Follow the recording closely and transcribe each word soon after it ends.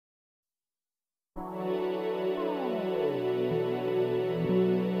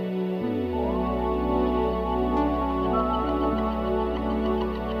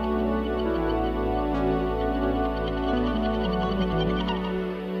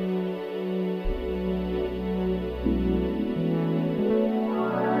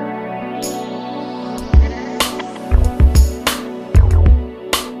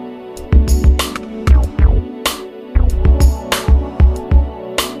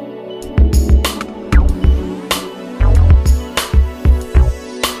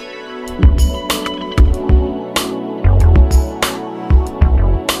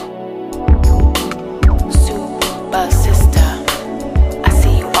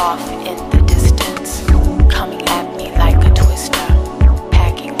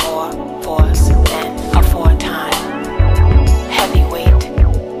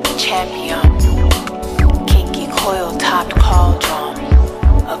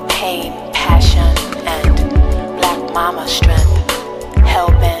pain, passion, and black mama strength,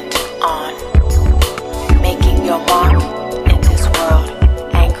 hell-bent on making your mark in this world.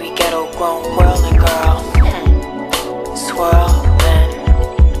 Angry ghetto-grown whirling girl, swirl then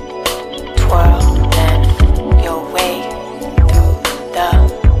twirl then your way through the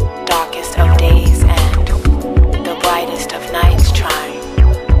darkest of days and the brightest of nights, trying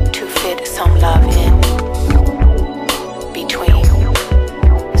to fit some love in between.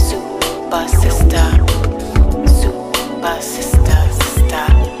 Supa Sista, Supa Sista, Sista,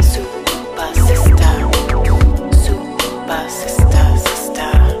 Supa Sista, Supa Sista, Sista.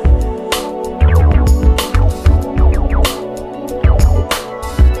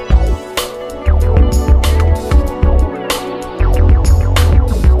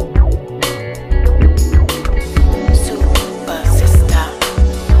 Supa Sista,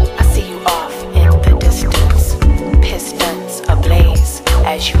 I see you off in the distance, pistons ablaze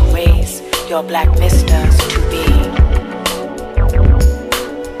as you raise your black misters to be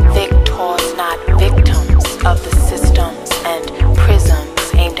victors, not victims of the systems and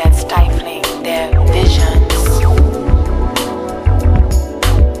prisms aimed at stifling their visions.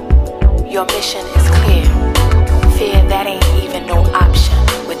 Your mission is clear. Fear that ain't even no option.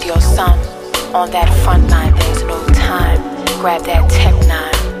 With your son on that front line, there's no time. Grab that tech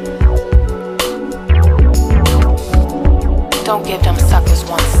 9. Don't give them suckers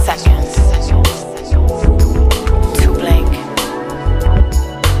 1 second to blink.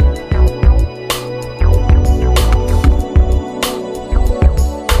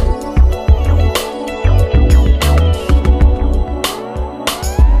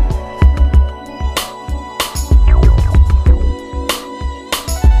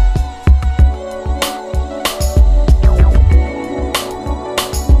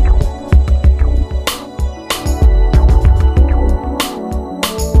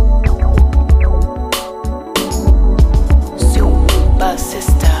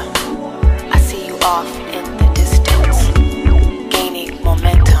 Sister, I see you off in the distance, gaining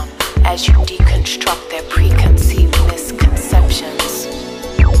momentum as you deconstruct their preconceived misconceptions,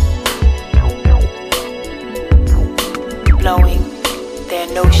 blowing their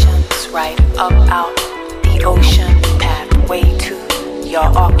notions right up out the ocean pathway to your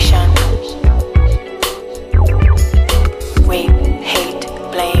auction. Rape, hate,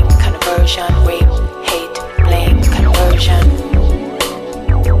 blame, conversion. Rape, hate, blame, conversion.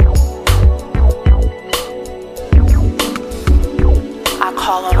 I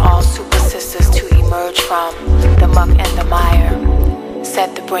call on all Supa Sisters to emerge from the muck and the mire,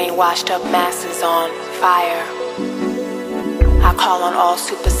 set the brainwashed up masses on fire. I call on all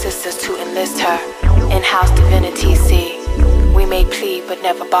Supa Sisters to enlist her in-house divinity. See, we may plead but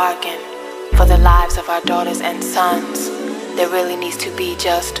never bargain for the lives of our daughters and sons. There really needs to be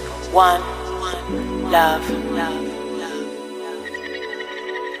just one love, one love.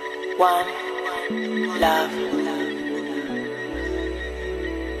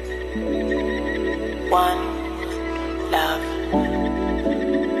 One love,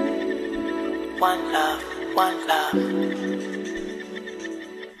 one love, one love.